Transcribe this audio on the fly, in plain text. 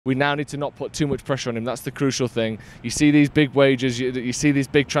We now need to not put too much pressure on him. That's the crucial thing. You see these big wages, you see this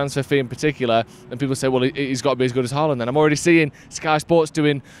big transfer fee in particular, and people say, well, he's got to be as good as Haaland. Then I'm already seeing Sky Sports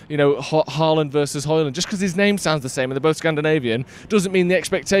doing, Haaland versus Hojlund. Just because his name sounds the same and they're both Scandinavian doesn't mean the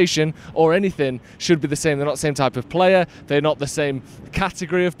expectation or anything should be the same. They're not the same type of player. They're not the same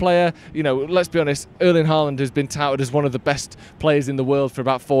category of player. Let's be honest, Erling Haaland has been touted as one of the best players in the world for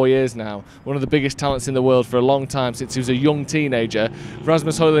about 4 years now. One of the biggest talents in the world for a long time, since he was a young teenager.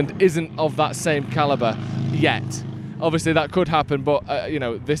 Rasmus Hojlund isn't of that same calibre yet. Obviously that could happen, but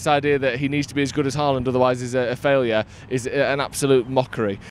this idea that he needs to be as good as Haaland otherwise is a failure is an absolute mockery.